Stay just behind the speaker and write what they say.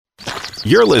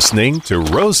You're listening to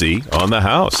Rosie on the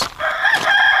House.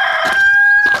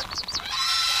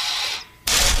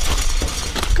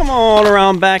 Come on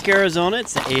around back, Arizona.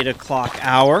 It's the 8 o'clock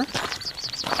hour.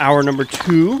 Hour number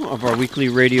 2 of our weekly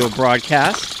radio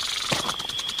broadcast.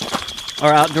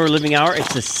 Our outdoor living hour.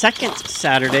 It's the second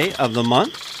Saturday of the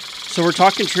month. So we're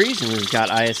talking trees, and we've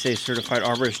got ISA certified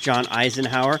arborist John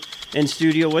Eisenhower in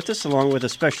studio with us, along with a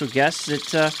special guest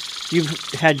that you've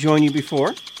had join you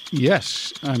before.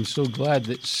 Yes, I'm so glad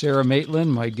that Sarah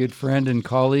Maitland, my good friend and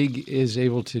colleague, is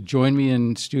able to join me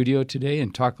in studio today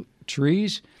and talk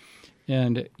trees.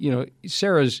 And, you know,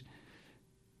 Sarah's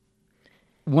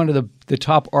one of the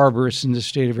top arborists in the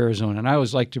state of Arizona, and I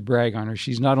always like to brag on her.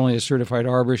 She's not only a certified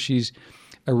arborist, she's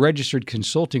a registered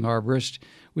consulting arborist,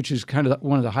 which is kind of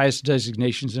one of the highest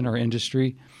designations in our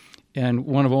industry, and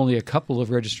one of only a couple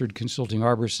of registered consulting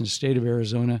arborists in the state of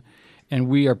Arizona. And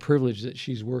we are privileged that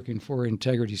she's working for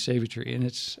Integrity Save-A-Tree, and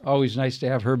it's always nice to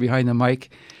have her behind the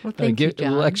mic. Well, thank you, John.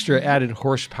 A little extra added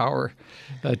horsepower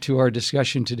to our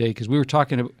discussion today, because we were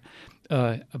talking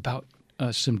about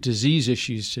some disease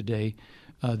issues today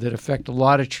that affect a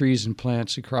lot of trees and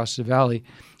plants across the valley.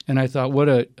 And I thought, what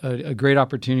a great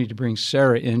opportunity to bring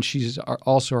Sarah in. She's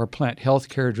also our plant health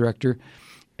care director,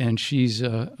 and she's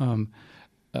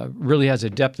really has a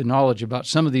depth of knowledge about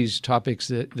some of these topics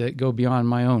that go beyond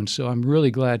my own. So I'm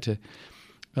really glad to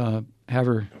have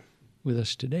her with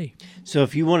us today. So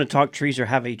if you want to talk trees or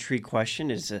have a tree question,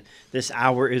 this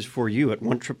hour is for you at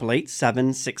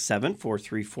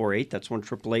 1-888-767-4348. That's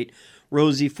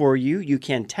 1-888-ROSIE for you. You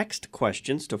can text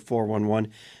questions to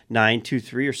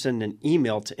 411-923 or send an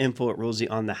email to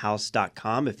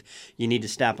info@rosieonthehouse.com. If you need to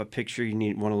snap a picture,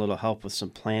 want a little help with some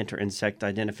plant or insect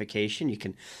identification, you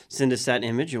can send us that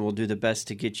image and we'll do the best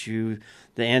to get you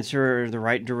the answer or the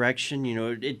right direction. You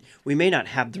know, we may not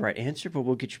have the right answer, but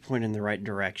we'll get you pointed in the right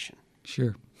direction.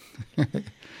 Sure.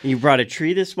 You brought a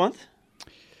tree this month?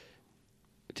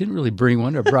 Didn't really bring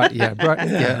one. Our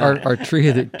tree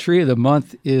of the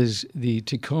month is the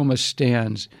Tacoma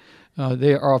Stands.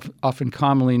 They are often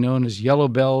commonly known as yellow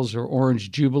bells or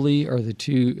orange jubilee, are the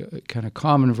two kind of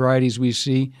common varieties we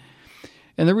see.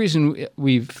 And the reason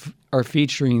we are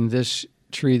featuring this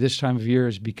tree this time of year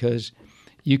is because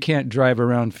you can't drive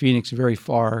around Phoenix very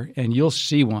far and you'll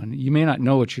see one. You may not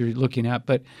know what you're looking at,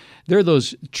 but they're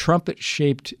those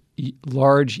trumpet-shaped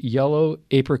large yellow,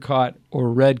 apricot,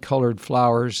 or red-colored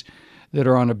flowers that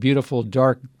are on a beautiful,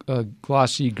 dark,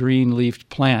 glossy, green-leafed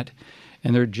plant.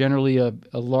 And they're generally a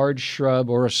large shrub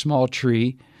or a small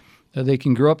tree. They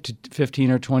can grow up to 15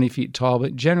 or 20 feet tall,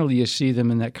 but generally you see them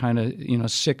in that kind of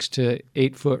 6 to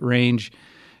 8 foot range.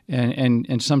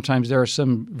 And sometimes there are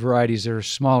some varieties that are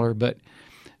smaller, but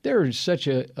they're such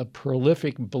a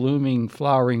prolific, blooming,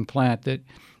 flowering plant that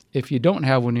if you don't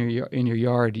have one in your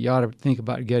yard, you ought to think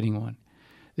about getting one.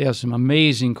 They have some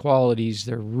amazing qualities.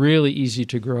 They're really easy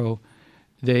to grow.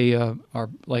 They are,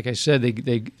 like I said,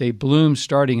 they bloom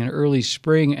starting in early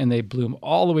spring, and they bloom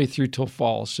all the way through till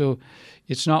fall. So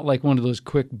it's not like one of those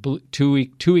quick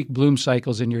two-week bloom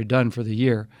cycles and you're done for the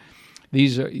year.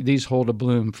 These hold a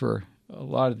bloom for a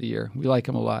lot of the year. We like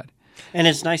them a lot. And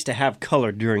it's nice to have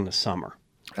color during the summer.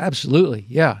 Absolutely,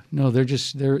 yeah. No,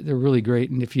 they're really great.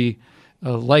 And if you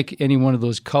like any one of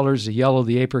those colors, the yellow,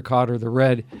 the apricot, or the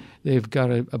red, they've got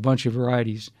a bunch of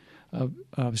varieties. I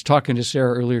was talking to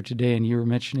Sarah earlier today, and you were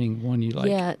mentioning one you like.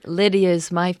 Yeah, Lydia is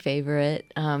my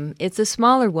favorite. It's a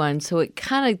smaller one, so it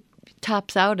kind of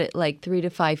tops out at like 3 to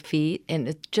 5 feet, and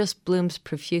it just blooms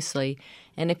profusely.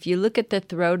 And if you look at the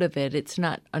throat of it, it's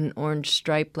not an orange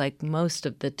stripe like most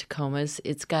of the Tacomas.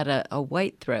 It's got a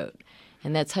white throat,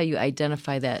 and that's how you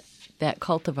identify that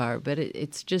cultivar. But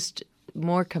it's just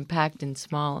more compact and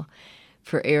small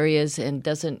for areas and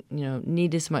doesn't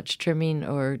need as much trimming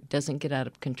or doesn't get out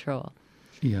of control.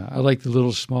 Yeah, I like the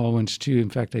little small ones too. In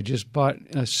fact, I just bought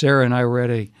Sarah and I were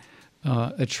at a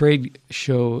trade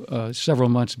show several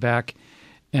months back,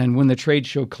 and when the trade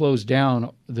show closed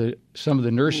down, some of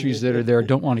the nurseries that are there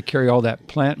don't want to carry all that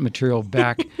plant material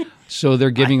back, so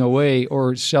they're giving away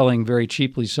or selling very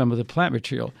cheaply some of the plant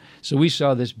material. So we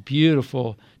saw this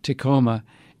beautiful Tacoma,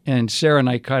 and Sarah and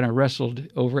I kind of wrestled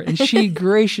over it, and she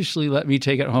graciously let me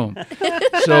take it home.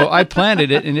 So I planted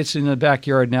it, and it's in the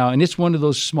backyard now, and it's one of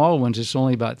those small ones. It's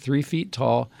only about 3 feet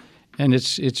tall, and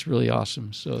it's really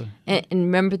awesome. So and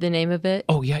remember the name of it?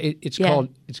 Oh yeah, it's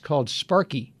called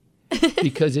Sparky.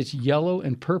 Because it's yellow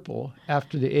and purple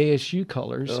after the ASU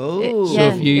colors. Oh.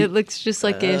 It looks just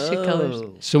like ASU colors.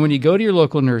 So when you go to your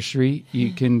local nursery,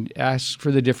 you can ask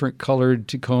for the different colored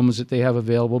Tacomas that they have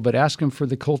available, but ask them for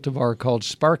the cultivar called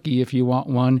Sparky if you want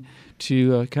one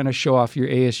to kind of show off your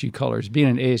ASU colors. Being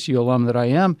an ASU alum that I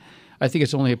am, I think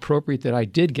it's only appropriate that I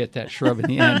did get that shrub in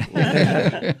the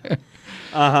end.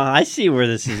 I see where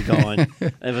this is going.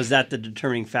 Was that the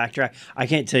determining factor? I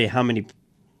can't tell you how many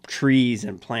trees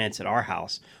and plants at our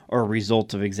house are a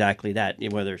result of exactly that,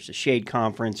 whether it's a shade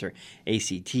conference or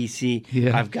ACTC.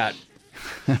 Yeah. I've got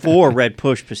 4 red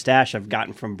push pistache I've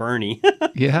gotten from Bernie.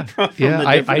 Yeah, from yeah, the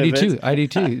I different do events. too. I do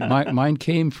too. Mine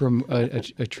came from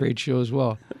a trade show as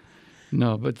well.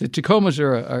 No, but the Tacomas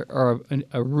are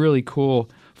a really cool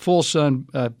full sun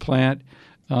plant.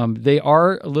 They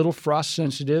are a little frost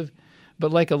sensitive,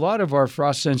 but like a lot of our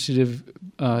frost sensitive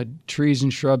trees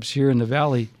and shrubs here in the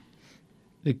valley,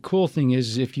 the cool thing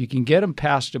is if you can get them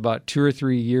past about 2 or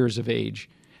 3 years of age,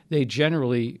 they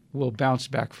generally will bounce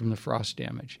back from the frost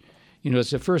damage.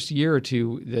 It's the first year or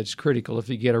two that's critical. If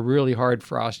you get a really hard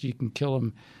frost, you can kill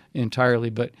them entirely.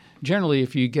 But generally,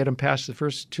 if you get them past the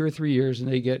first 2 or 3 years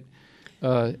and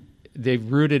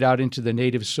they've rooted out into the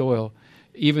native soil,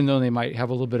 even though they might have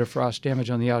a little bit of frost damage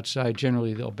on the outside,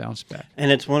 generally they'll bounce back.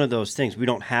 And it's one of those things. We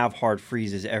don't have hard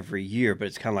freezes every year, but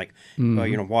it's kind of like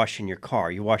washing your car.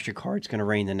 You wash your car, it's going to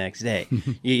rain the next day.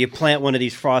 you plant one of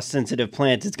these frost-sensitive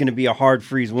plants, it's going to be a hard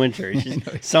freeze winter. It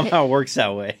just somehow works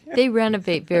that way. They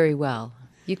renovate very well.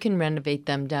 You can renovate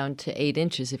them down to 8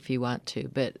 inches if you want to,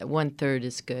 but 1/3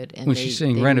 is good. And When she's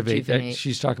saying they renovate, rejuvenate.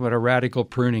 she's talking about a radical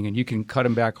pruning, and you can cut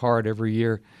them back hard every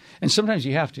year. And sometimes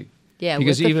you have to. Yeah,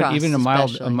 because with the frost even a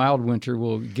especially. mild winter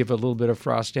will give a little bit of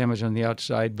frost damage on the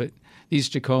outside, but these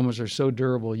Tacomas are so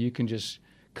durable you can just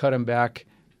cut them back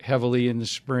heavily in the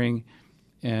spring,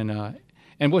 and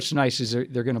what's nice is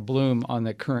they're going to bloom on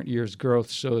the current year's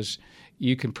growth, so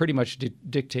you can pretty much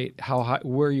dictate how high,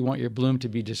 where you want your bloom to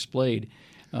be displayed.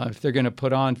 If they're going to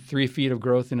put on 3 feet of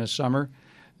growth in a summer,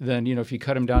 then if you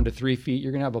cut them down to 3 feet,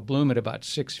 you're going to have a bloom at about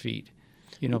 6 feet.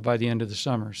 By the end of the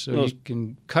summer. So you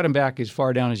can cut them back as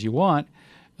far down as you want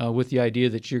with the idea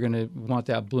that you're going to want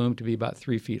that bloom to be about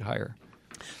 3 feet higher.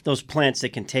 Those plants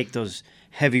that can take those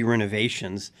heavy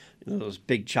renovations, those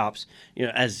big chops,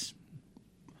 as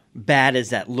bad as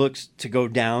that looks to go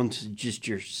down to just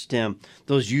your stem,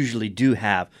 those usually do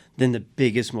have then the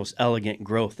biggest, most elegant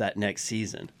growth that next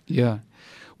season. Yeah.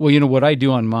 Well, what I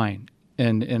do on mine,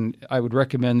 and I would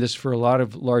recommend this for a lot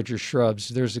of larger shrubs,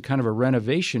 there's a kind of a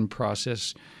renovation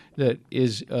process that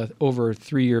is over a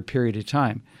 3-year period of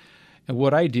time. And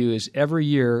what I do is every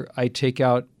year I take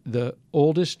out the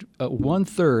oldest,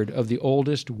 1/3 of the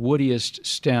oldest, woodiest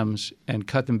stems and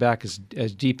cut them back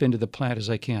as deep into the plant as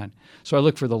I can. So I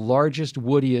look for the largest,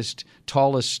 woodiest,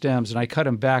 tallest stems, and I cut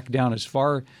them back down as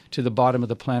far to the bottom of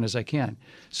the plant as I can.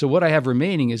 So what I have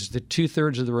remaining is the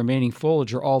 2/3 of the remaining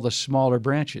foliage are all the smaller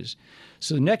branches.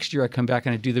 So next year I come back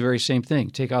and I do the very same thing,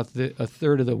 take out a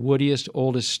 1/3 of the woodiest,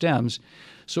 oldest stems.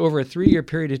 So over a 3-year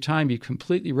period of time, you've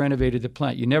completely renovated the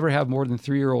plant. You never have more than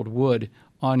 3-year-old wood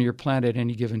on your plant at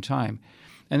any given time.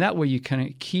 And that way you kind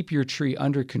of keep your tree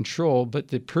under control, but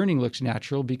the pruning looks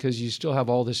natural because you still have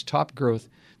all this top growth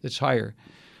that's higher.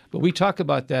 But we talk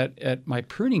about that at my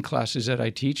pruning classes that I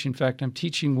teach. In fact, I'm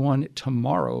teaching one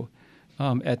tomorrow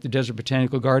at the Desert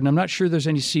Botanical Garden. I'm not sure there's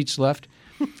any seats left,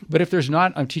 but if there's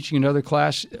not, I'm teaching another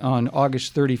class on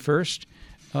August 31st.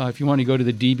 If you want to go to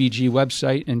the DBG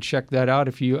website and check that out,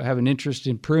 if you have an interest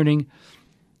in pruning,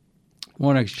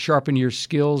 want to sharpen your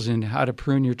skills in how to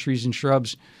prune your trees and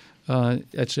shrubs, you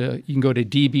can go to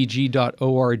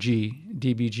dbg.org,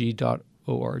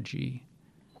 dbg.org.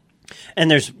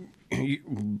 And there's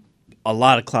a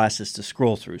lot of classes to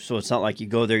scroll through, so it's not like you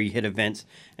go there, you hit events,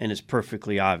 and it's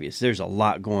perfectly obvious. There's a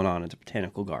lot going on at the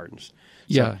Botanical Gardens.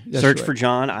 Yeah, that's search right. for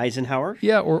John Eisenhower.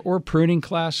 Yeah, or pruning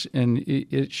class, and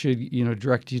it should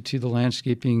direct you to the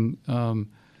landscaping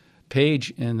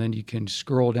page, and then you can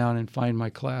scroll down and find my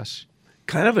class.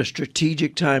 Kind of a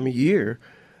strategic time of year.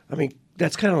 I mean,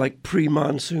 that's kind of like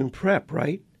pre-monsoon prep,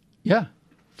 right? Yeah,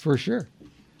 for sure.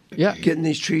 Yeah, Getting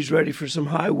these trees ready for some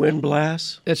high wind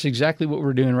blasts. that's exactly what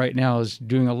we're doing right now, is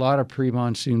doing a lot of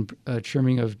pre-monsoon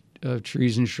trimming of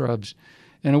trees and shrubs.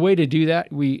 And a way to do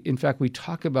that, we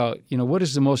talk about, what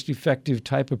is the most effective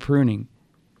type of pruning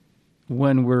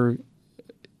when we're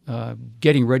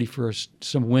getting ready for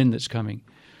some wind that's coming.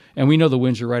 And we know the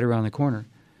winds are right around the corner.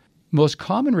 Most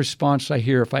common response I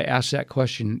hear if I ask that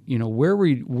question, where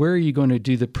are you going to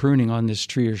do the pruning on this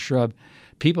tree or shrub?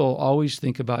 People always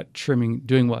think about trimming,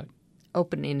 doing what?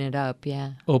 Opening it up,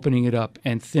 yeah. Opening it up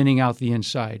and thinning out the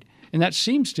inside. And that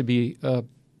seems to be a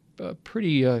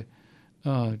pretty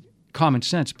common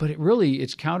sense, but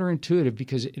it's counterintuitive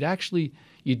because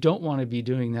you don't want to be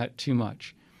doing that too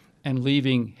much and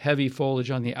leaving heavy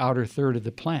foliage on the outer third of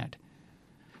the plant.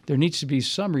 There needs to be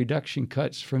some reduction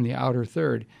cuts from the outer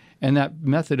third. And that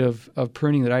method of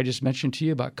pruning that I just mentioned to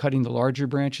you about cutting the larger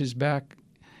branches back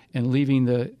and leaving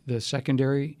the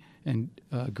secondary and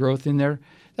growth in there,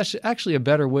 that's actually a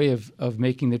better way of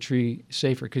making the tree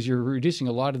safer, because you're reducing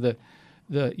a lot of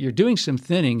you're doing some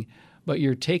thinning, but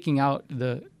you're taking out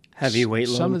the Heavy weight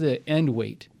load. some of the end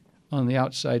weight on the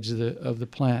outsides of the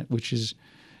plant, which is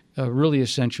really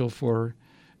essential for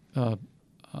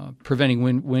preventing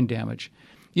wind damage.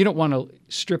 You don't want to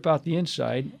strip out the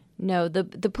inside. No,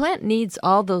 the plant needs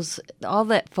all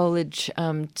that foliage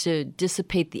to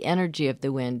dissipate the energy of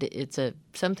the wind. It's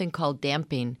something called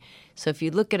damping. So if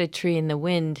you look at a tree in the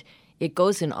wind, it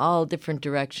goes in all different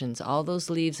directions. All those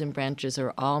leaves and branches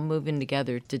are all moving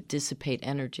together to dissipate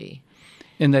energy.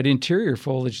 And that interior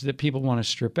foliage that people want to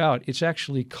strip out, it's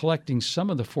actually collecting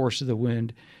some of the force of the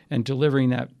wind and delivering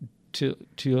that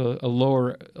to a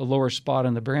lower spot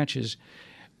on the branches.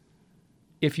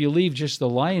 If you leave just the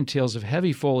lion tails of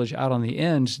heavy foliage out on the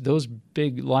ends, those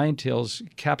big lion tails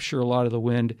capture a lot of the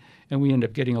wind, and we end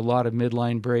up getting a lot of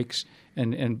midline breaks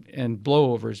and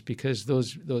blowovers, because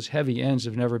those heavy ends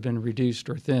have never been reduced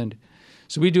or thinned.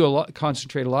 So we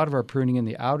concentrate a lot of our pruning in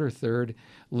the outer third,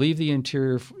 leave the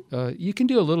interior. You can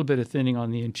do a little bit of thinning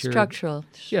on the interior. Structural.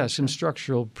 Yeah, some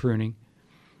structural pruning,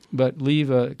 but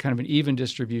leave a kind of an even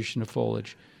distribution of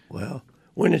foliage. Well,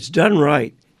 when it's done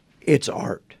right, it's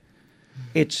art.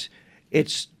 It's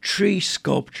tree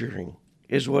sculpturing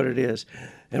is what it is.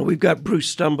 And we've got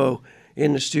Bruce Stumbo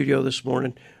in the studio this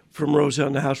morning from Rosie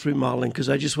on the House Remodeling, because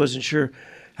I just wasn't sure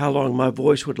how long my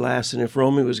voice would last and if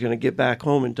Romy was going to get back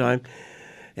home in time.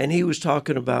 And he was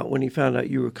talking about when he found out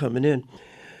you were coming in,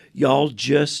 y'all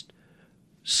just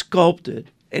sculpted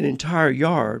an entire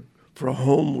yard for a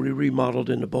home we remodeled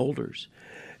in the Boulders.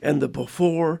 And the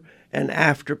before and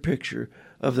after picture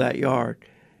of that yard,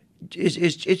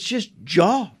 it's just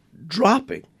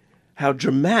jaw-dropping how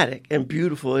dramatic and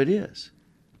beautiful it is.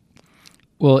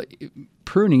 Well,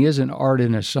 pruning is an art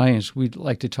and a science. We'd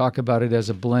like to talk about it as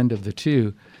a blend of the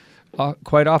two.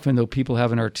 Quite often, though, people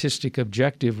have an artistic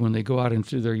objective when they go out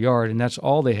into their yard, and that's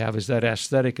all they have is that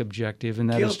aesthetic objective. And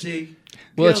that Guilty.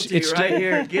 Well, Guilty it's right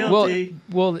here. Guilty.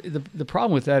 Well, the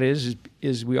problem with that is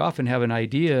we often have an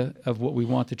idea of what we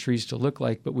want the trees to look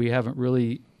like, but we haven't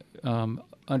really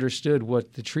understood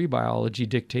what the tree biology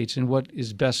dictates and what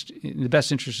is best in the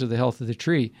best interest of the health of the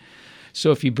tree.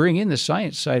 So if you bring in the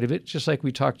science side of it, just like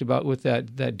we talked about with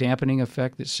that dampening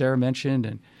effect that Sarah mentioned,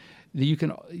 and you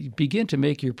can begin to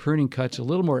make your pruning cuts a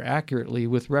little more accurately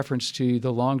with reference to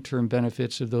the long-term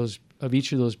benefits of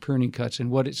each of those pruning cuts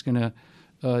and what it's going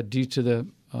to do to the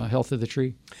health of the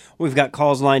tree. We've got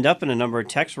calls lined up and a number of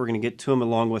texts. We're going to get to them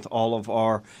along with all of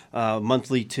our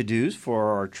monthly to-dos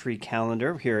for our tree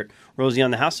calendar here at Rosie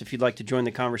on the House. If you'd like to join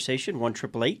the conversation,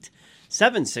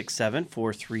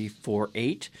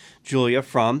 1-888-767-4348. Julia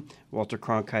from Walter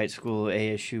Cronkite School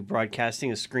ASU Broadcasting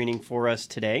is screening for us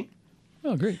today.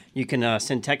 Oh, great. You can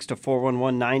send text to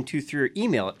 411-923 or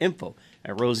email at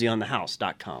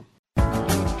info@rosieonthehouse.com.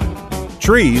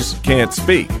 Trees can't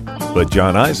speak, but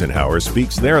John Eisenhower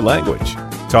speaks their language.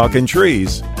 Talking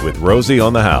Trees with Rosie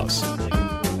on the House.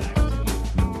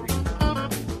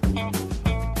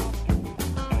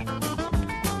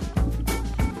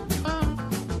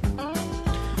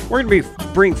 We're going to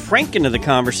bring Frank into the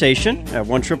conversation at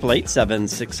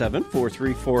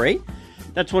 1-888-767-4348.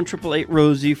 That's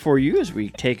 1-888-ROSIE for you as we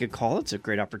take a call. It's a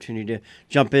great opportunity to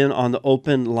jump in on the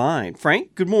open line.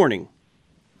 Frank, good morning.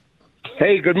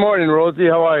 Hey, good morning, Rosie.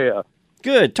 How are you?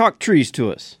 Good. Talk trees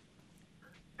to us.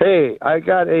 Hey, I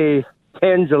got a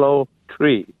Tangelo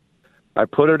tree. I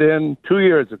put it in 2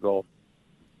 years ago.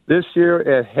 This year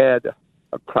it had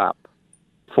a crop,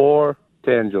 4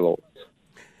 Tangelos.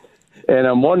 And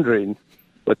I'm wondering,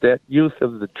 with that youth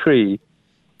of the tree,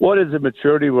 what is the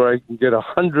maturity where I can get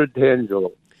 100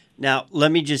 Tangelos? Now,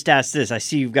 let me just ask this. I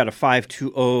see you've got a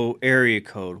 520 area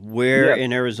code. Where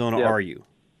in Arizona are you?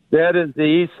 That is the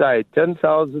east side,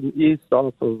 10,000 east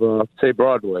off of, say,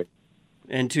 Broadway.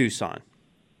 In Tucson.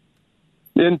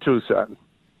 In Tucson.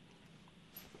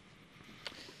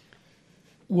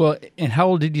 Well, and how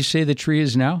old did you say the tree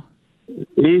is now?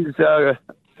 He's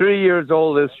 3 years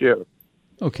old this year.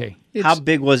 Okay. How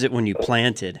big was it when you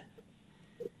planted?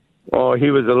 Oh,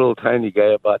 he was a little tiny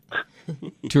guy, about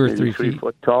 2 or 3 3 feet.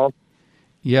 foot tall.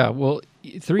 Yeah, well,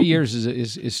 3 years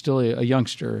is still a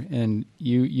youngster, and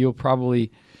you'll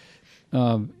probably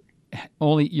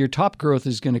only your top growth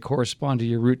is going to correspond to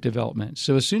your root development.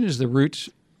 So as soon as the roots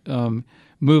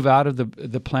move out of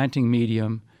the planting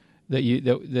medium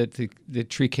that the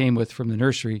tree came with from the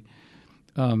nursery,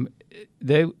 when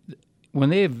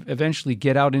they eventually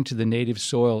get out into the native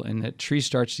soil and that tree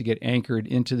starts to get anchored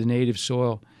into the native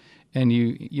soil and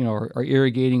you know are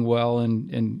irrigating well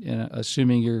and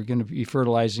assuming you're going to be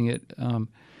fertilizing it.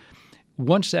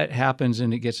 Once that happens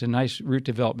and it gets a nice root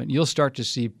development, you'll start to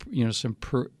see some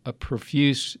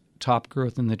profuse top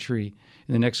growth in the tree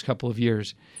in the next couple of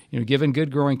years. Given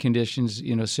good growing conditions,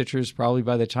 citrus probably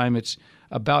by the time it's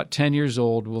about 10 years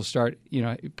old will start,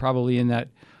 probably in that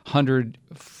 100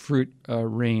 fruit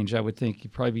range. I would think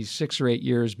you'd probably be 6 or 8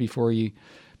 years before you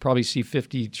probably see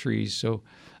 50 trees. So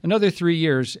another 3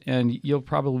 years, and you'll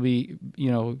probably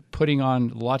be, putting on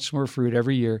lots more fruit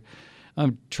every year.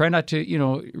 Try not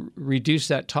to, reduce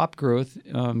that top growth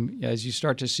as you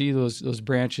start to see those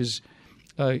branches,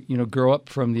 grow up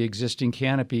from the existing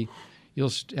canopy.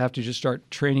 You'll have to just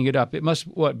start training it up. It must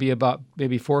be about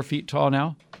maybe 4 feet tall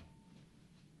now.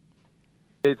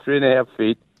 It's 3.5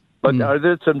 feet. But are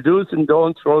there some do's and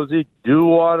don'ts, Rosie? Do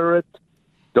water it.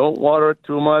 Don't water it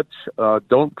too much.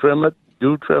 Don't trim it.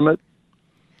 Do trim it.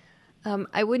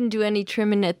 I wouldn't do any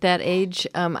trimming at that age.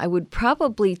 I would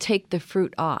probably take the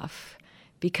fruit off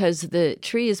because the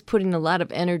tree is putting a lot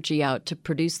of energy out to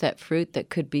produce that fruit that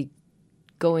could be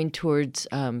going towards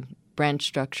branch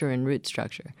structure and root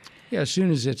structure. Yeah, as soon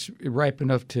as it's ripe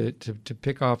enough to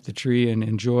pick off the tree and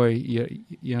enjoy,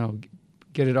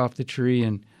 get it off the tree,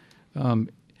 and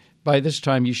by this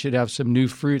time you should have some new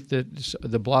fruit that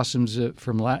the blossoms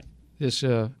from this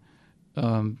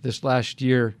last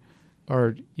year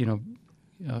are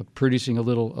producing a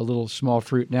little small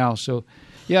fruit now. So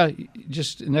yeah,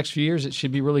 just the next few years it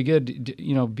should be really good.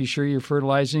 Be sure you're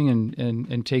fertilizing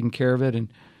and taking care of it.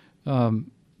 And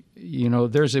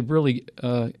there's a really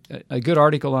a good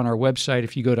article on our website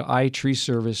if you go to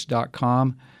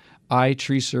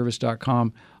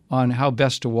itreeservice.com on how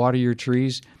best to water your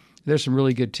trees. There's some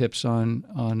really good tips on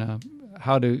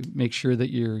how to make sure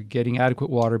that you're getting adequate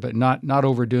water, but not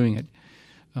overdoing it.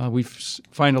 We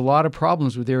find a lot of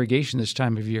problems with irrigation this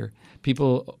time of year.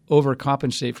 People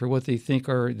overcompensate for what they think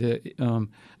are the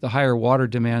higher water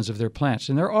demands of their plants,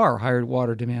 and there are higher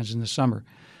water demands in the summer.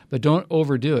 But don't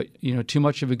overdo it. Too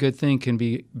much of a good thing can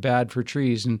be bad for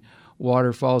trees, and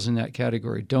water falls in that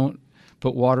category. Don't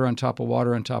put water on top of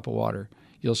water on top of water.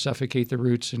 You'll suffocate the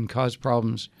roots and cause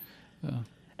problems.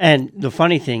 And the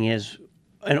funny thing is,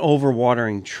 an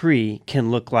overwatering tree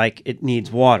can look like it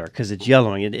needs water because it's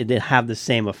yellowing. It have the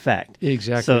same effect.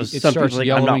 Exactly. So it some people starts are like,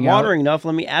 I'm not yellowing watering enough.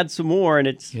 Let me add some more. And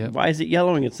it's Yep. Why is it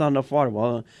yellowing? It's not enough water.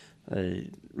 Well,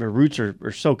 the roots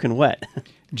are soaking wet.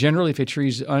 Generally, if a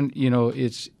tree's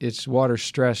it's water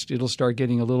stressed, it'll start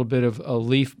getting a little bit of a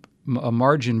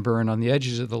margin burn on the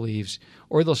edges of the leaves,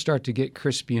 or they'll start to get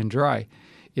crispy and dry.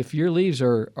 If your leaves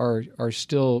are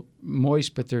still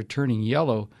moist but they're turning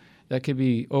yellow, that could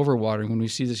be overwatering. When we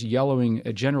see this yellowing,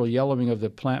 a general yellowing of the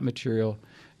plant material,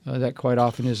 that quite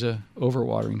often is a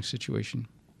overwatering situation.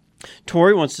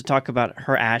 Tori wants to talk about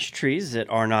her ash trees that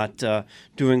are not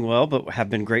doing well, but have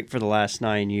been great for the last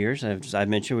 9 years. As I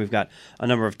mentioned, we've got a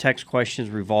number of text questions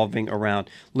revolving around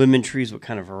lemon trees. What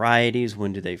kind of varieties?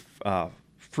 When do they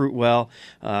fruit well?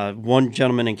 One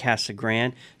gentleman in Casa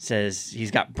Grande says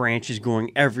he's got branches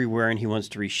going everywhere and he wants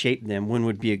to reshape them. When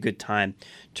would be a good time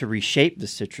to reshape the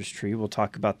citrus tree? We'll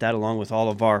talk about that along with all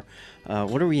of our,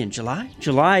 what are we in, July?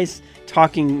 July's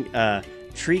Talking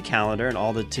Tree calendar and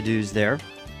all the to-dos there.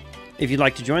 If you'd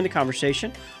like to join the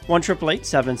conversation,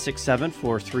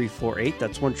 1-888-767-4348.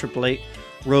 That's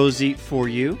 1-888-ROSIE for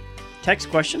you. Text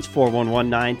questions,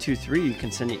 411-923. You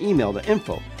can send an email to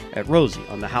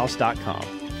info@rosieonthehouse.com.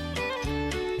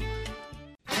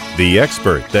 The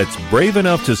expert that's brave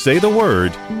enough to say the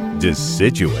word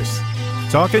deciduous.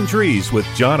 Talking trees with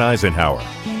John Eisenhower.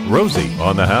 Rosie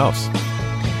on the House.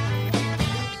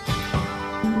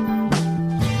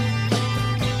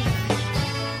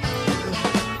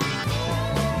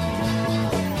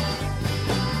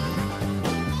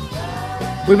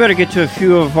 We better get to a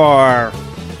few of our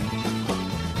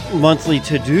monthly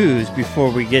to-dos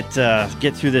before we get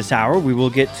through this hour. We will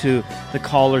get to the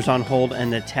callers on hold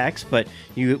and the text, but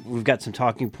we've got some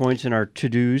talking points in our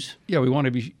to-dos. Yeah, we want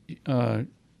to be.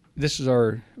 This is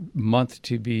our month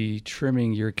to be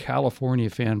trimming your California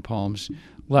fan palms.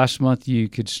 Last month you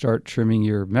could start trimming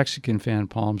your Mexican fan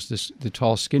palms, the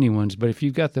tall, skinny ones. But if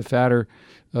you've got the fatter,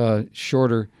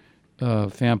 shorter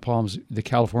fan palms, the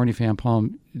California fan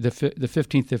palm, the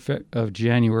 15th of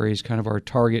January is kind of our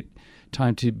target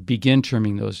time to begin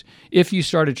trimming those. If you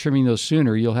started trimming those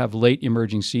sooner, you'll have late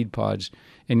emerging seed pods,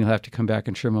 and you'll have to come back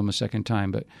and trim them a second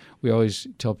time. But we always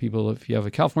tell people if you have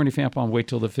a California fan palm, wait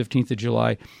till the 15th of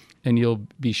July, and you'll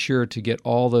be sure to get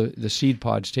all the seed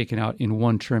pods taken out in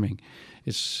one trimming.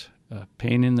 It's a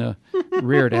pain in the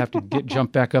rare to have to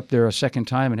jump back up there a second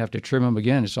time and have to trim them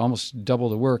again. It's almost double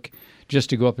the work just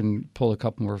to go up and pull a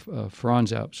couple more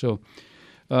fronds out. So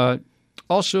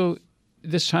also,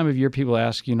 this time of year, people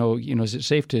ask, is it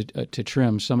safe to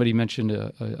trim? Somebody mentioned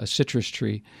a citrus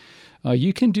tree.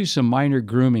 You can do some minor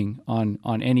grooming on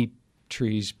any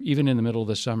trees, even in the middle of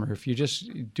the summer. If you're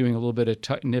just doing a little bit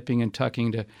of nipping and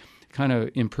tucking to kind of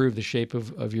improve the shape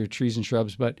of your trees and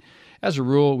shrubs. But as a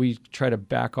rule, we try to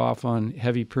back off on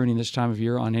heavy pruning this time of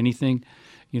year on anything.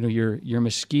 Your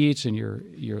mesquites and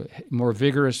your more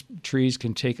vigorous trees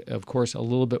can take, of course, a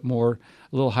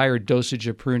little higher dosage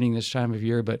of pruning this time of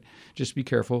year, but just be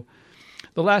careful.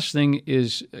 The last thing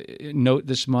is, note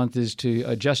this month, is to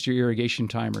adjust your irrigation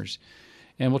timers.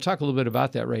 And we'll talk a little bit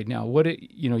about that right now.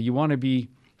 You want to be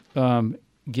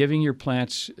giving your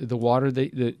plants the water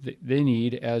they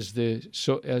need as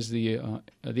the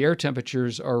air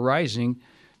temperatures are rising,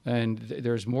 and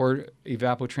there's more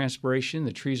evapotranspiration.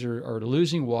 The trees are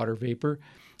losing water vapor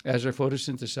as they're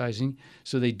photosynthesizing,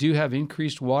 so they do have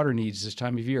increased water needs this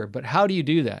time of year. But how do you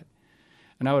do that?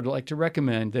 And I would like to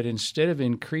recommend that instead of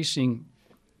increasing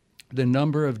the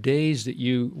number of days that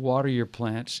you water your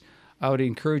plants, I would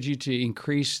encourage you to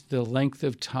increase the length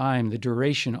of time, the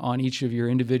duration on each of your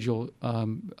individual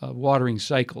watering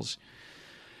cycles.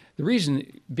 The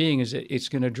reason being is that it's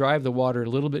going to drive the water a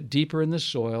little bit deeper in the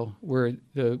soil, where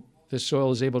the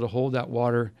soil is able to hold that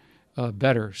water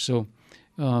better. So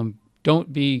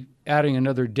don't be adding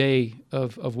another day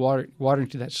of watering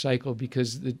to that cycle,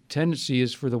 because the tendency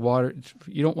is for the water,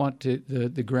 you don't want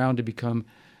the ground to become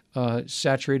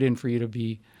saturated and for you to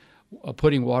be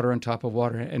putting water on top of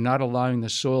water and not allowing the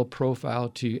soil profile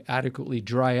to adequately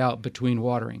dry out between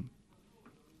watering.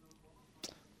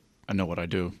 I know what I'm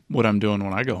doing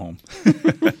when I go home.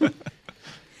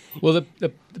 Well, the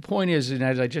point is, and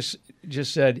as I just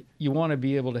said, you want to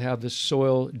be able to have the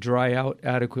soil dry out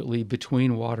adequately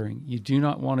between watering. You do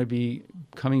not want to be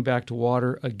coming back to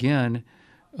water again,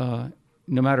 no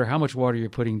matter how much water you're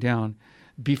putting down,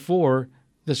 before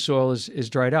the soil is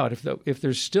dried out. If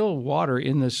there's still water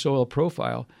in the soil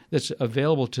profile that's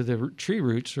available to the tree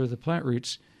roots or the plant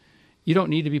roots, you don't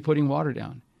need to be putting water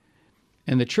down.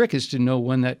 And the trick is to know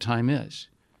when that time is.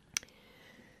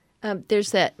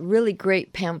 There's that really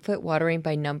great pamphlet, Watering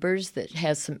by Numbers, that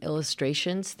has some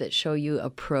illustrations that show you a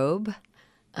probe.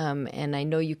 And I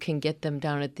know you can get them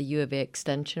down at the U of A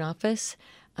Extension office.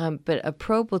 But a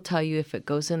probe will tell you if it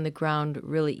goes in the ground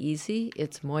really easy,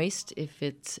 it's moist. If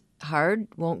it's hard,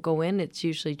 won't go in, it's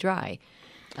usually dry.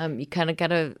 You kind of got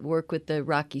to work with the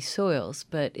rocky soils,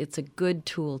 but it's a good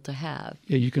tool to have.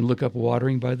 Yeah, you can look up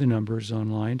Watering by the Numbers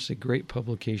online. It's a great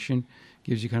publication.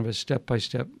 Gives you kind of a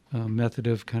step-by-step method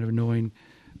of kind of knowing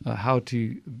how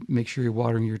to make sure you're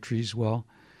watering your trees well.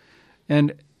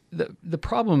 And the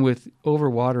problem with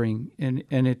overwatering,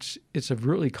 and it's a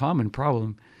really common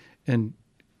problem, and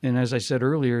as I said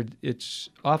earlier, it's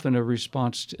often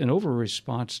an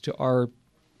over-response to our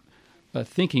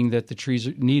thinking that the trees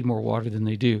need more water than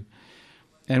they do.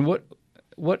 And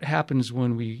what happens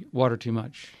when we water too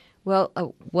much?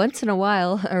 Well, once in a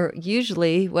while, or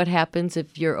usually what happens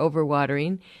if you're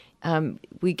overwatering,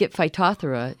 we get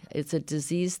Phytophthora. It's a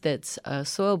disease that's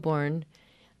soil-borne,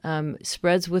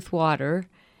 spreads with water,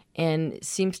 and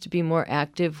seems to be more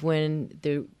active when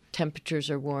the temperatures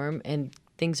are warm and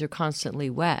things are constantly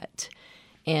wet.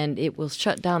 And it will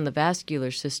shut down the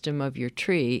vascular system of your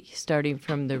tree, starting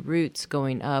from the roots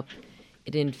going up.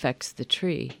 It infects the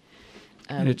tree.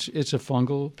 And it's a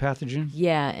fungal pathogen?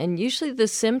 Yeah, and usually the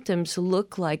symptoms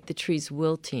look like the tree's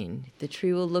wilting. The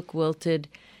tree will look wilted.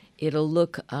 It'll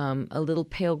look a little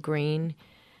pale green.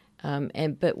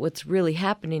 But what's really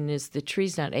happening is the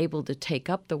tree's not able to take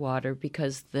up the water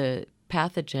because the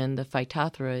pathogen, the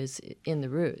Phytophthora, is in the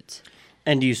roots.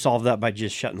 And do you solve that by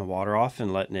just shutting the water off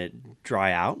and letting it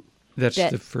dry out? That's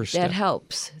the first step. That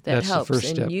helps. That's helps. The first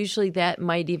and step. Usually that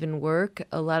might even work.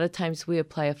 A lot of times we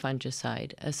apply a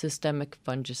fungicide, a systemic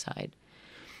fungicide.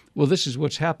 Well, this is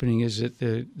what's happening, is that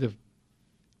the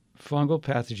fungal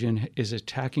pathogen is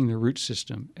attacking the root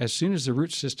system. As soon as the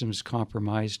root system is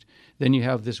compromised, then you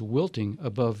have this wilting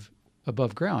above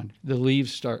ground. The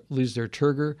leaves lose their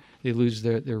turgor, they lose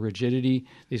their rigidity,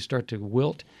 they start to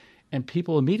wilt, and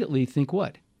people immediately think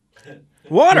what?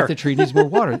 Water. That the tree needs more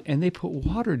water, and they put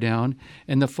water down,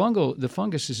 and the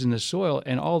fungus is in the soil,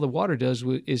 and all the water does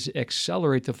is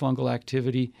accelerate the fungal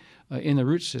activity in the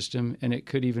root system, and it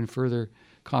could even further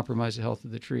compromise the health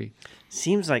of the tree.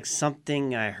 Seems like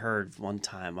something I heard one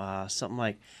time. Something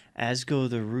like, "As go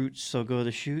the roots, so go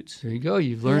the shoots." There you go.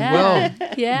 You've learned well.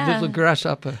 Yeah. Little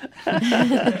grasshopper.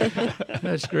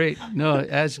 That's great. No,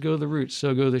 as go the roots,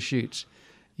 so go the shoots.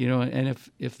 And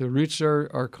if the roots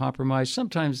are compromised,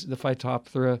 sometimes the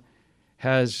Phytophthora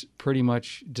has pretty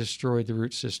much destroyed the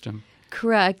root system.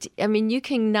 Correct. I mean, you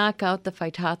can knock out the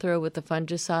Phytophthora with the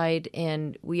fungicide,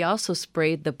 and we also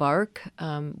sprayed the bark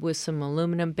with some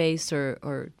aluminum-based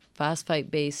or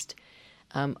phosphite-based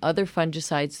other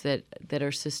fungicides that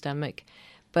are systemic.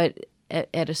 But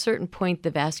at a certain point,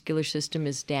 the vascular system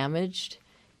is damaged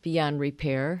beyond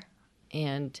repair,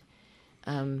 and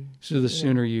so the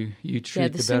sooner you treat, the better.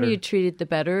 The sooner you treat it, the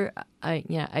better.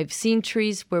 I've seen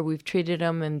trees where we've treated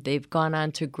them and they've gone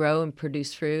on to grow and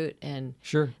produce fruit and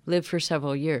live for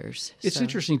several years. It's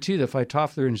interesting too that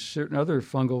Phytophthora and certain other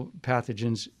fungal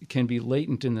pathogens can be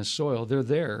latent in the soil. They're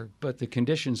there, but the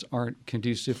conditions aren't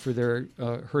conducive for their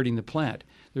hurting the plant.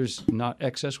 There's not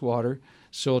excess water.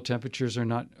 Soil temperatures are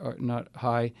not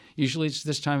high. Usually it's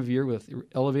this time of year with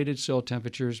elevated soil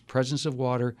temperatures, presence of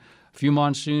water, a few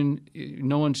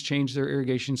no one's changed their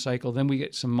irrigation cycle. Then we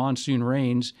get some monsoon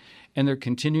rains, and they're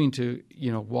continuing to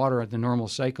water at the normal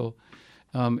cycle.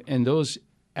 And those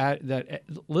that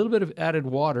little bit of added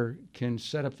water can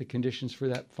set up the conditions for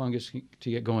that fungus to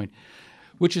get going,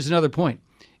 which is another point.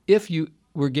 If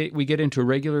we get into a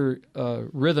regular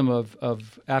rhythm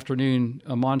of afternoon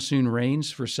monsoon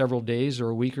rains for several days or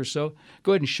a week or so,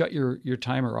 go ahead and shut your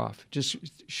timer off.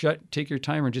 Take your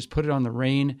timer and just put it on the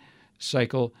rain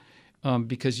cycle,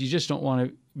 because you just don't want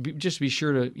to. Just be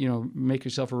sure to make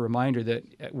yourself a reminder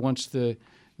that once the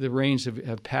rains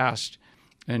have passed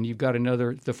and you've got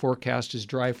the forecast is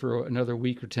dry for another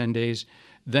week or 10 days,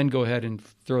 then go ahead and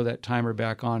throw that timer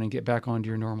back on and get back onto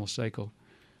your normal cycle.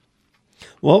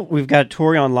 Well, we've got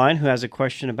Tori online who has a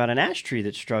question about an ash tree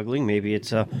that's struggling. Maybe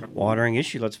it's a watering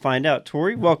issue. Let's find out.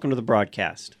 Tori, welcome to the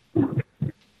broadcast.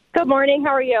 Good morning.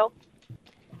 How are you?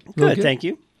 Good, thank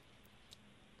you.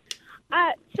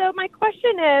 So my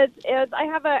question is I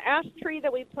have an ash tree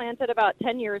that we planted about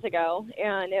 10 years ago,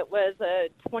 and it was a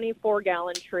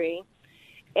 24-gallon tree.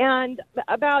 And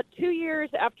about 2 years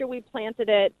after we planted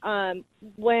it,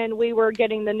 when we were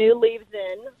getting the new leaves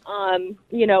in,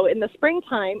 in the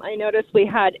springtime, I noticed we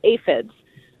had aphids.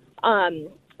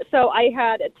 So I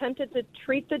had attempted to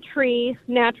treat the tree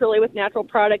naturally with natural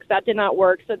products. That did not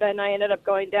work. So then I ended up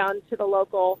going down to the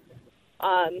local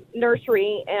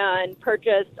nursery and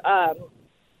purchased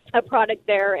a product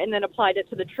there and then applied it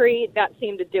to the tree. That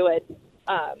seemed to do it,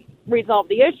 resolve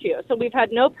the issue. So we've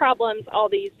had no problems all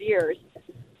these years.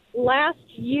 Last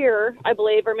year, I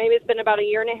believe, or maybe it's been about a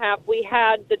year and a half, we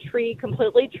had the tree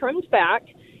completely trimmed back.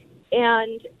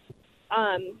 And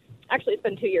actually, it's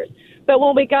been 2 years. But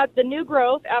when we got the new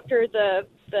growth after the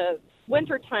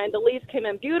winter time, the leaves came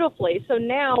in beautifully. So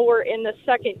now we're in the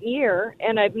second year,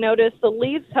 and I've noticed the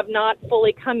leaves have not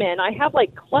fully come in. I have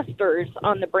like clusters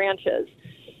on the branches,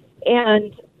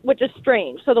 and which is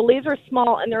strange. So the leaves are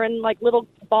small, and they're in like little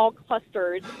ball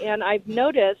clusters. And I've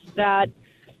noticed that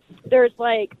there's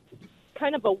like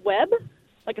kind of a web,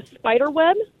 like a spider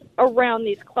web around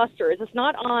these clusters. It's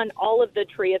not on all of the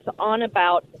tree. It's on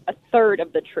about a third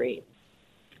of the tree.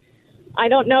 I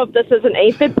don't know if this is an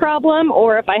aphid problem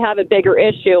or if I have a bigger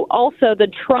issue. Also, the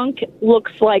trunk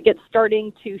looks like it's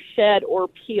starting to shed or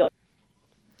peel.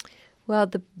 Well,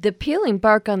 the peeling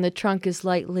bark on the trunk is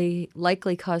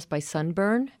likely caused by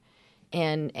sunburn,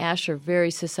 and ash are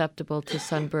very susceptible to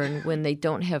sunburn when they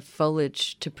don't have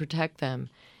foliage to protect them.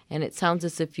 And it sounds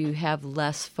as if you have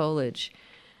less foliage.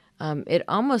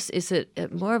 Is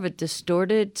it more of a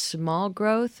distorted small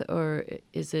growth, or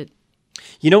is it?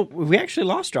 We actually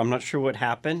lost her. I'm not sure what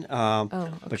happened,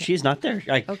 okay. But she's not there.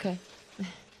 Okay.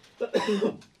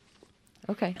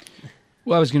 Okay.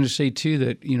 Well, I was going to say, too,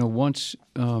 that, once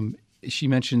she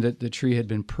mentioned that the tree had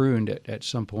been pruned at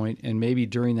some point, and maybe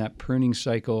during that pruning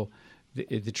cycle,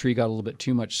 the tree got a little bit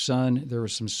too much sun. There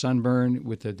was some sunburn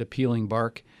with the peeling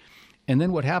bark. And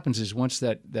then what happens is once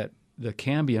the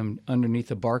cambium underneath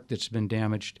the bark that's been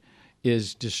damaged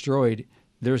is destroyed,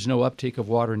 there's no uptake of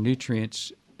water and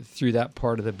nutrients through that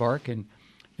part of the bark, and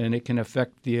it can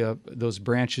affect those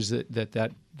branches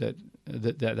that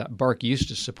bark used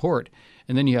to support.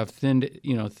 And then you have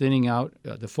thinning out,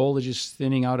 the foliage is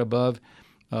thinning out above,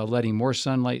 letting more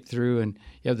sunlight through, and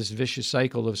you have this vicious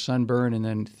cycle of sunburn and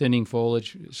then thinning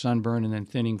foliage, sunburn and then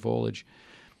thinning foliage.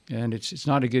 And it's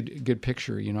not a good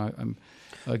picture.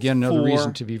 Another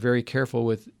reason to be very careful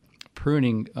with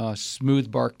pruning smooth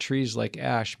bark trees like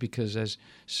ash, because as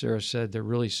Sarah said, they're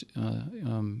really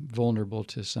vulnerable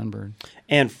to sunburn.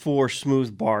 And for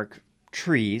smooth bark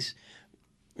trees,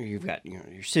 you've got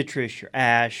your citrus, your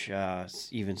ash,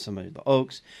 even some of the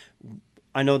oaks.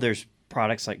 I know there's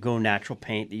products like Go Natural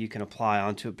paint that you can apply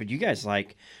onto it, but you guys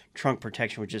like trunk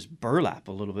protection with just burlap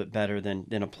a little bit better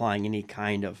than applying any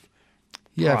kind of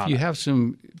Yeah, if you have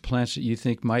some plants that you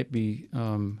think might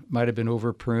have been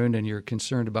over pruned and you're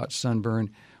concerned about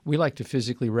sunburn, we like to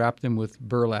physically wrap them with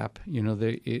burlap.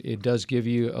 It does give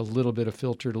you a little bit of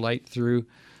filtered light through,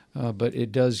 but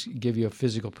it does give you a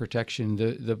physical protection.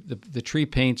 The tree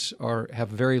paints have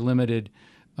very limited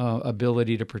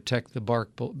ability to protect the bark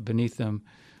beneath them.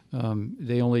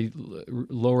 They only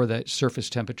lower that surface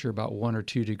temperature about 1 or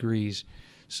 2 degrees,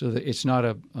 so that it's not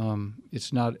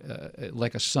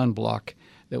like a sunblock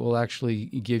that will actually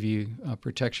give you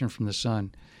protection from the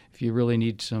sun. If you really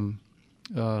need some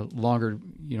longer,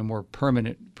 more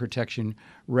permanent protection,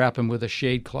 wrap them with a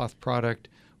shade cloth product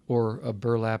or a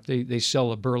burlap. They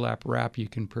sell a burlap wrap you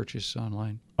can purchase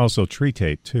online. Also tree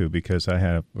tape, too, because I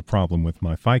have a problem with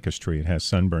my ficus tree. It has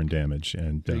sunburn damage,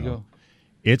 and there you go.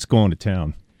 It's going to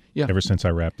town. Yeah. Ever since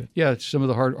I wrapped it. Yeah, some of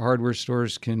the hardware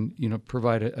stores can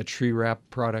provide a tree wrap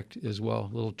product as well,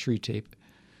 a little tree tape.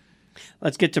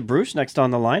 Let's get to Bruce next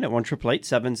on the line at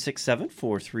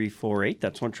 1-888-767-4348.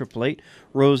 That's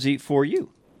 1-888-ROSIE for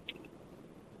you.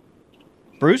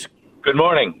 Bruce? Good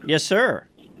morning. Yes, sir.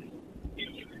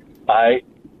 I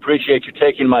appreciate you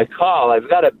taking my call. I've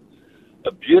got a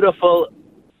beautiful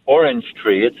orange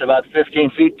tree. It's about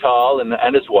 15 feet tall and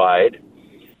is wide.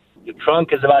 The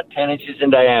trunk is about 10 inches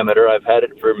in diameter. I've had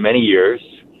it for many years.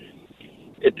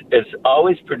 It has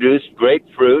always produced great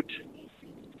fruit.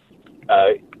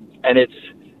 And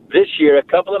this year, a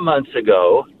couple of months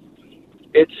ago,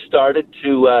 it started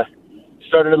to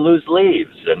lose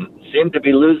leaves and seemed to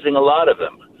be losing a lot of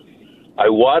them. I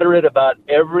water it about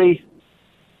every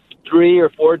 3 or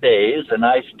 4 days, a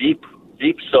nice deep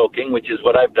soaking, which is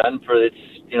what I've done for its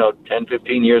 10,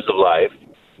 15 years of life.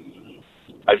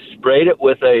 I've sprayed it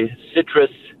with a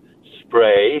citrus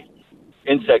spray,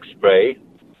 insect spray,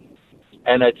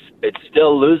 and it's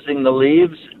still losing the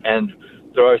leaves. And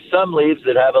there are some leaves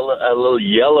that have a little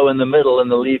yellow in the middle,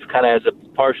 and the leaf kind of has a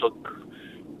partial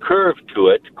curve to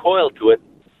it, coil to it.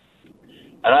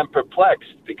 And I'm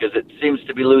perplexed because it seems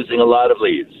to be losing a lot of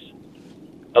leaves,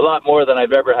 a lot more than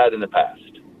I've ever had in the past.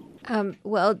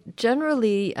 Well,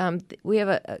 generally, we have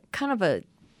a kind of a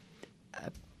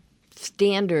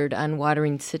standard on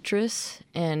watering citrus,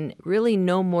 and really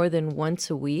no more than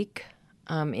once a week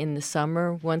in the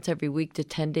summer, once every week to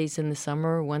 10 days in the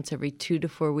summer, once every 2 to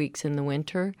 4 weeks in the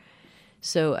winter.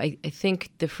 So I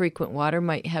think the frequent water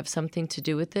might have something to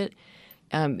do with it.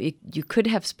 You could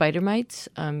have spider mites.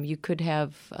 You could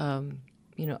have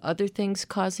other things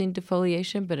causing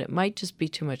defoliation, but it might just be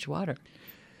too much water.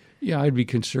 Yeah, I'd be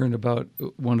concerned about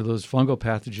one of those fungal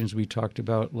pathogens we talked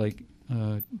about, like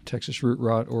Texas root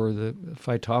rot or the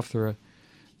Phytophthora.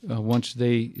 Once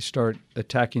they start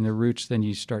attacking the roots, then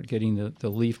you start getting the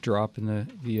leaf drop and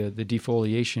the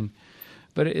defoliation.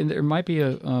 But there might be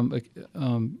a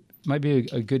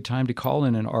good time to call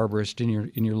in an arborist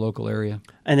in your local area.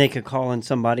 And they could call in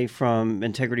somebody from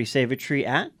Integrity Save a Tree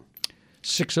at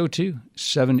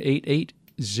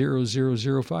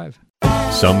 602-788-0005.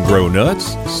 Some grow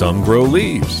nuts, some grow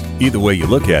leaves. Either way you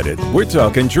look at it, we're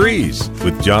talking trees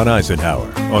with John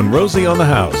Eisenhower on Rosie on the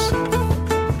House.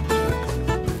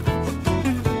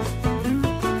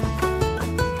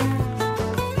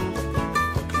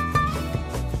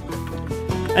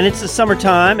 And it's the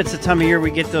summertime. It's the time of year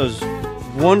we get those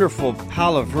wonderful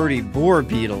Palo Verde borer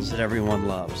beetles that everyone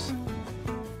loves.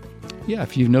 Yeah,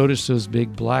 if you've noticed those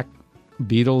big black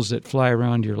beetles that fly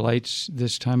around your lights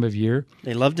this time of year.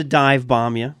 They love to dive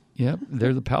bomb you. Yep,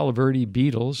 they're the Palo Verde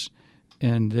beetles,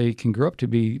 and they can grow up to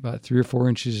be about 3 or 4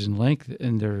 inches in length,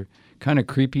 and they're kind of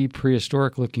creepy,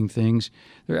 prehistoric-looking things.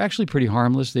 They're actually pretty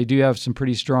harmless. They do have some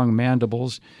pretty strong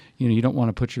mandibles. You don't want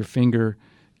to put your finger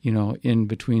in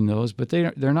between those, but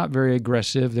they're not very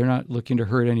aggressive. They're not looking to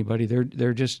hurt anybody.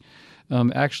 They're just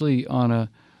actually on a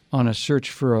search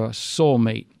for a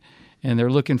soulmate, and they're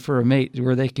looking for a mate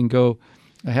where they can go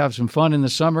have some fun in the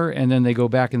summer, and then they go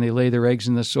back and they lay their eggs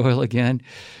in the soil again.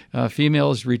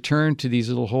 Females return to these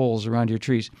little holes around your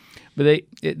trees, but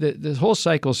the whole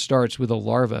cycle starts with a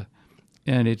larva,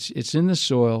 and it's in the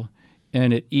soil.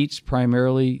 And it eats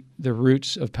primarily the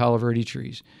roots of Palo Verde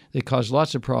trees. They cause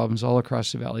lots of problems all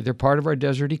across the valley. They're part of our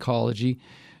desert ecology,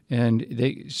 and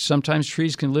sometimes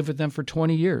trees can live with them for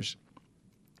 20 years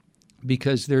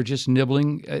because they're just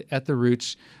nibbling at the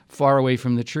roots far away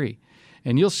from the tree.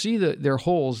 And you'll see their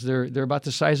holes. They're about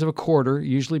the size of a quarter,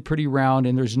 usually pretty round,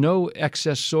 and there's no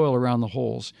excess soil around the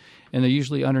holes. And they're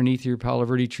usually underneath your Palo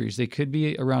Verde trees. They could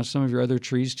be around some of your other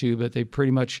trees too, but they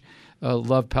pretty much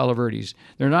love Palo Verdes.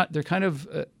 They're kind of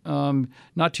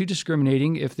not too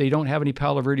discriminating. If they don't have any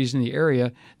Palo Verdes in the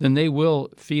area, then they will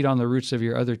feed on the roots of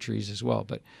your other trees as well.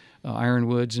 But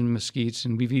ironwoods and mesquites,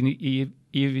 and we've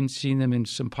even seen them in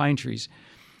some pine trees.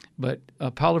 But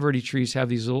Palo Verde trees have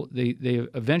these little, they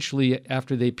eventually,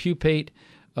 after they pupate,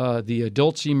 the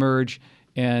adults emerge,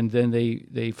 and then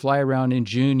they fly around in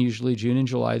June, usually June and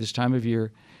July, this time of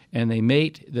year, and they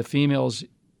mate. The females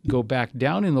go back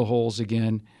down in the holes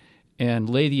again and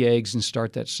lay the eggs and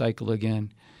start that cycle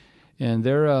again. And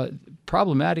they're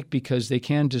problematic because they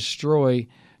can destroy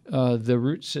the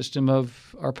root system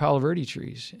of our Palo Verde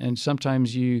trees. And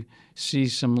sometimes you see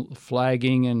some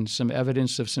flagging and some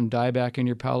evidence of some dieback in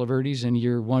your Palo Verdes, and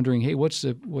you're wondering, hey, what's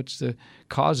the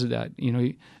cause of that? You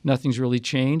know, nothing's really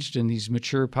changed, and these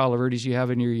mature Palo Verdes you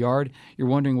have in your yard, you're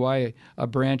wondering why a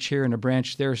branch here and a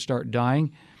branch there start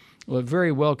dying. Well, it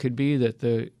very well could be that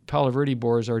the Palo Verde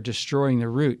borers are destroying the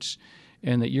roots,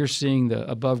 and that you're seeing the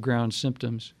above-ground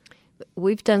symptoms.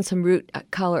 We've done some root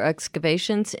collar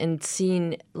excavations and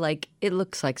seen, like, it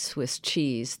looks like Swiss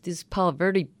cheese. These Palo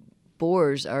Verde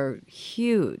borers are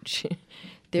huge.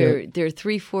 They're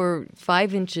 3, 4,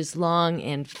 5 inches long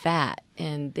and fat,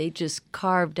 and they just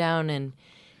carve down and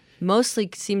mostly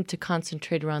seem to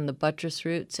concentrate around the buttress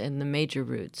roots and the major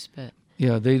roots. But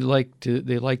yeah, they like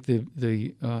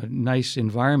the nice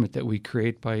environment that we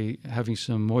create by having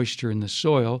some moisture in the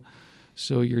soil.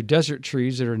 So your desert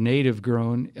trees that are native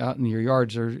grown out in your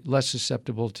yards are less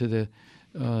susceptible to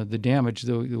the damage.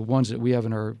 The ones that we have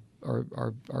in our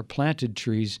planted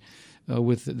trees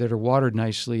that are watered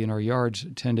nicely in our yards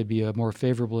tend to be a more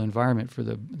favorable environment for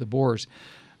the borers.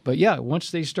 But yeah,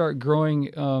 once they start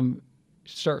growing,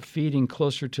 start feeding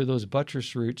closer to those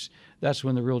buttress roots, that's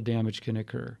when the real damage can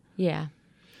occur. Yeah.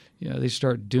 Yeah, they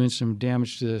start doing some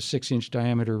damage to the 6-inch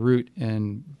diameter root,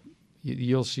 and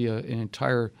you'll see an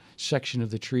entire section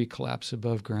of the tree collapse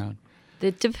above ground.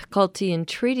 The difficulty in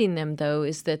treating them, though,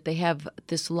 is that they have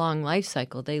this long life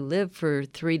cycle. They live for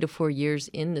 3 to 4 years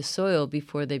in the soil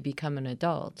before they become an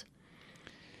adult.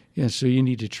 Yeah, so you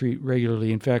need to treat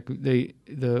regularly. In fact,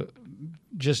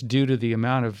 just due to the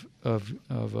amount of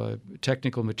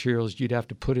technical materials you'd have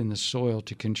to put in the soil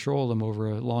to control them over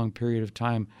a long period of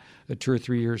time, a 2 or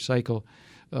 3 year cycle,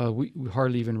 we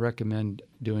hardly even recommend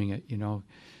doing it. You know,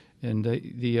 and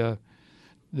the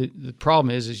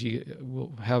problem is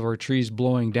we'll have our trees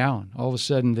blowing down. All of a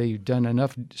sudden, they've done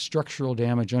enough structural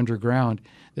damage underground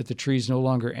that the tree's no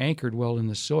longer anchored well in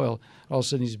the soil. All of a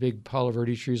sudden, these big Palo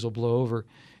Verde trees will blow over,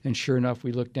 and sure enough,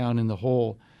 we look down in the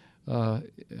hole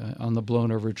on the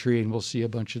blown over tree, and we'll see a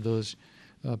bunch of those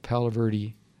Palo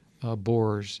Verde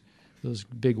borers, those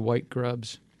big white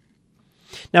grubs.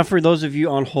 Now, for those of you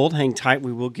on hold, hang tight.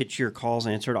 We will get your calls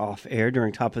answered off air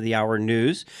during top of the hour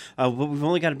news. But we've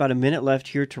only got about a minute left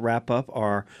here to wrap up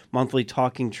our monthly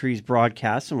Talking Trees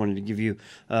broadcast. I wanted to give you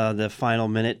the final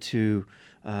minute to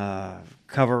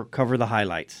cover the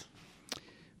highlights.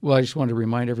 Well, I just wanted to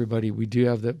remind everybody we do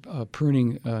have the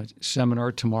pruning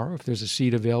seminar tomorrow if there's a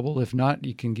seat available. If not,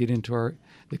 you can get into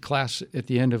the class at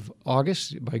the end of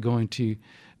August by going to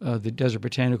the Desert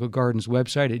Botanical Gardens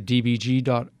website at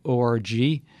dbg.org.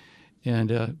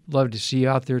 And love to see you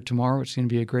out there tomorrow. It's going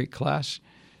to be a great class.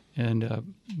 And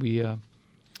what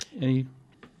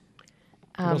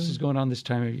else is going on this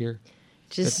time of year?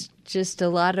 Just a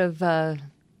lot of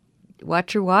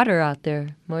watch your water out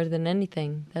there more than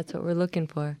anything. That's what we're looking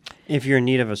for. If you're in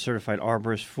need of a certified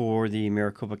arborist for the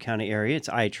Maricopa County area, it's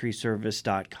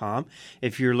iTreeService.com.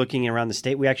 If you're looking around the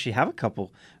state, we actually have a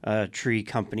couple tree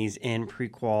companies in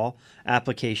pre-qual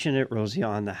application at Rosie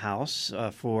on the House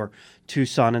for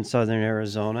Tucson and Southern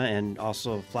Arizona, and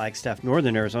also Flagstaff,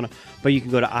 Northern Arizona. But you can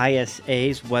go to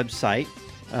ISA's website.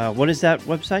 What is that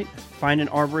website?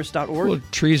 Findanarborist.org? Well,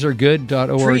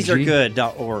 treesaregood.org.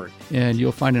 Treesaregood.org. And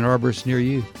you'll find an arborist near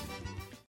you.